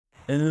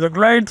In the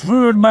Great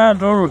Food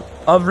Battle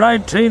of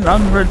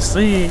 1900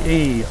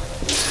 CE,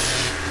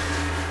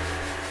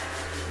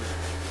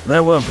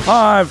 there were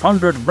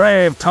 500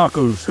 brave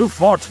tacos who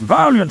fought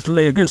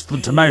valiantly against the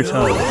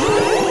tomatoes,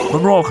 the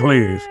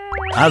broccolis,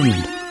 and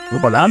the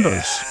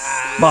bananas.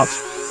 But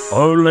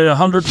only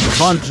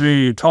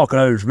 120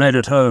 tacos made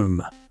it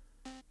home.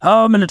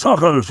 How many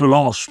tacos were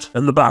lost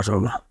in the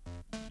battle?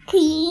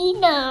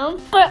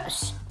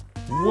 Keenumbers.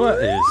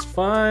 What is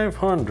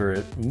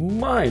 500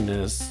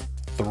 minus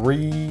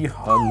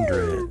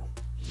 300?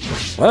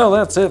 Well,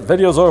 that's it.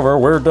 Video's over.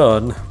 We're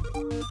done.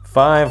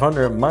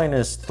 500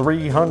 minus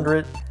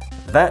 300,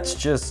 that's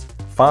just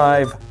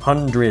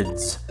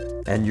 500s.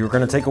 And you're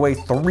gonna take away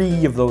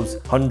 3 of those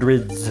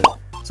hundreds.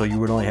 So you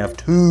would only have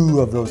 2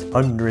 of those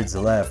hundreds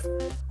left,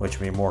 which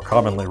we more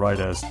commonly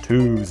write as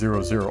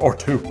 200 or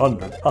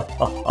 200.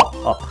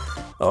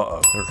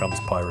 Uh-oh, here comes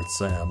Pirate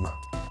Sam.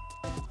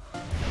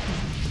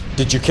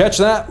 Did you catch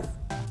that?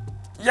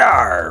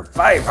 Yar,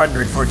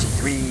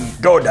 543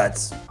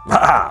 donuts.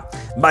 Haha,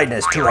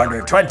 minus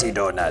 220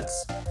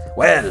 donuts.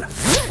 Well,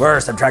 we're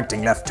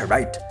subtracting left to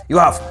right. You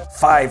have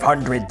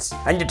 500s,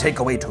 and you take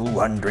away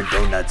 200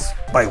 donuts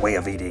by way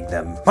of eating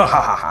them. Ha ha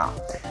ha ha.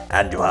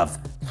 And you have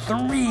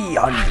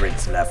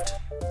 300s left,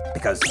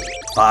 because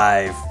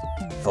 5,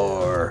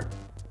 4,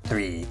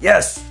 3.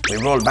 Yes, we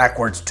roll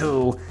backwards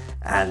too,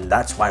 and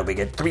that's why we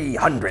get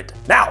 300.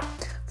 Now,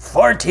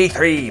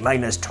 43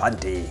 minus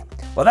 20.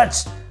 Well,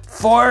 that's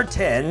 4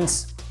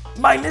 10s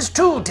minus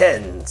 2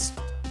 10s.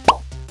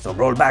 So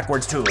roll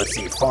backwards too. Let's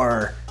see,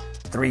 4,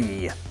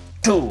 3,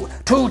 2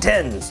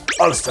 10s,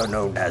 also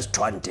known as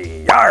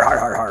 20. Yar, har,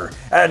 har, har.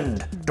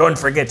 And don't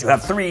forget you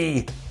have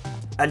 3,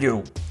 and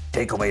you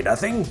take away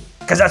nothing,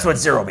 because that's what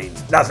 0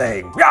 means,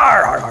 nothing.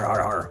 Yar, har, har,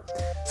 har, har.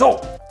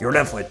 So you're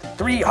left with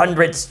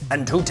 300s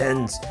and 2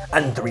 10s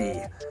and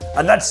 3.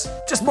 And that's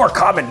just more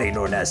commonly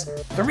known as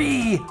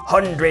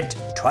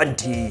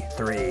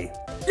 323.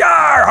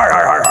 Yar, har,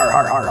 har, har, har,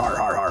 har, har, har,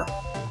 har, har.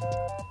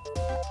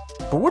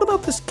 But what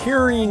about this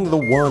carrying the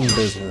one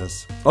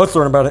business? Let's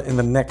learn about it in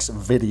the next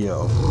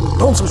video.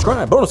 Don't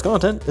subscribe. Bonus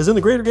content is in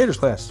the Greater Gators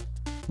class.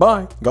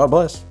 Bye. God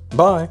bless.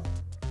 Bye.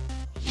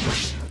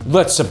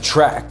 Let's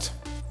subtract.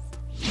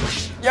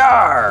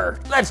 Yar!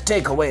 Let's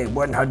take away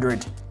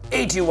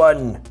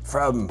 181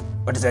 from,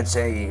 what does that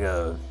say,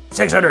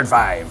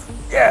 605.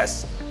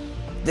 Yes,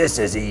 this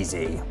is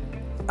easy.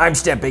 I'm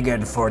stepping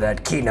in for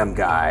that Keenum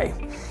guy.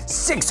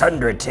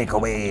 600 take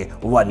away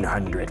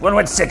 100. Well,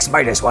 what's 6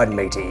 minus 1,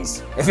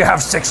 mateys? If you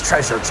have 6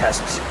 treasure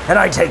chests, and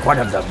I take one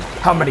of them,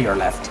 how many are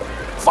left?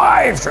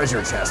 5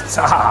 treasure chests.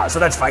 Haha, so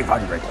that's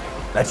 500.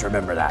 Let's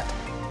remember that.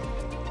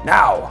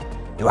 Now,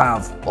 you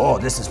have, oh,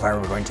 this is where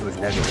we're going to with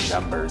negative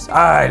numbers.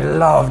 I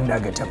love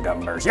negative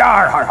numbers.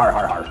 Yar, har, har,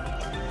 har, har.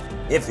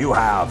 If you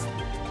have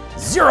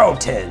 0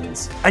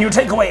 10s, and you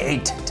take away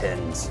 8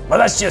 10s, well,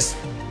 that's just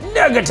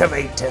negative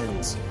 8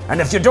 10s. And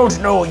if you don't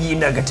know ye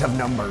negative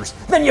numbers,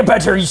 then you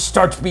better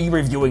start be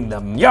reviewing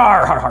them.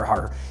 Yar, har, har,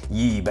 har.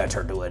 Ye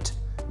better do it.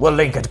 We'll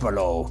link it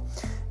below.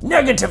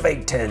 Negative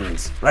 8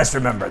 10s. Let's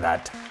remember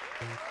that.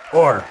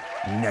 Or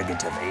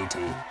negative 80.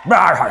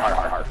 Yar, har, har,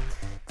 har, har.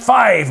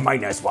 5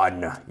 minus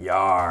 1.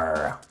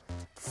 Yar.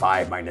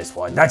 5 minus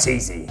 1. That's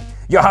easy.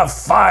 You have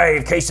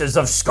 5 cases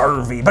of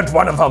scurvy, but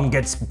one of them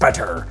gets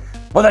better.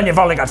 Well, then you've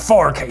only got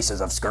 4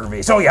 cases of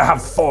scurvy, so you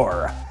have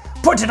 4.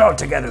 Put it all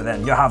together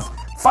then. You have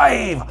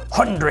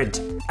 500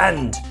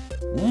 and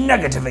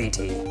negative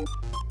 80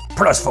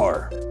 plus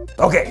 4.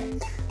 Okay,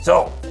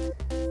 so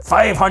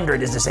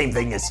 500 is the same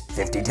thing as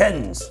 50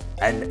 10s,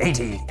 and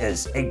 80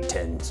 is 8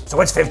 10s. So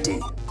what's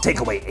 50? Take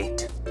away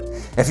 8.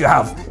 If you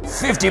have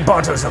 50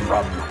 bottles of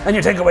rum, and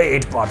you take away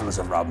 8 bottles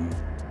of rum,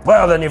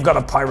 well, then you've got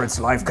a pirate's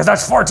life, because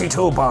that's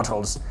 42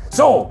 bottles.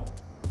 So,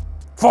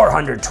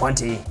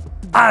 420,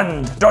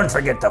 and don't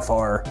forget the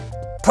 4.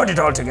 Put it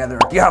all together,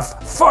 you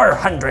have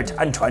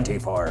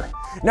 424.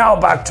 Now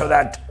back to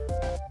that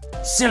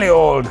silly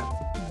old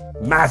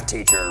math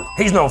teacher.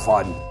 He's no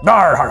fun.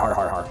 Har, har, har,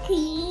 har, har.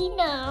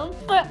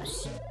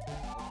 Keenumbers.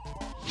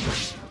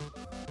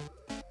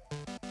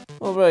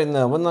 Well, right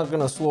now, we're not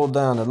going to slow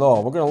down at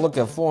all. We're going to look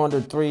at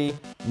 403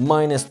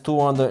 minus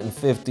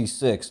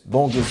 256.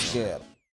 Don't get scared.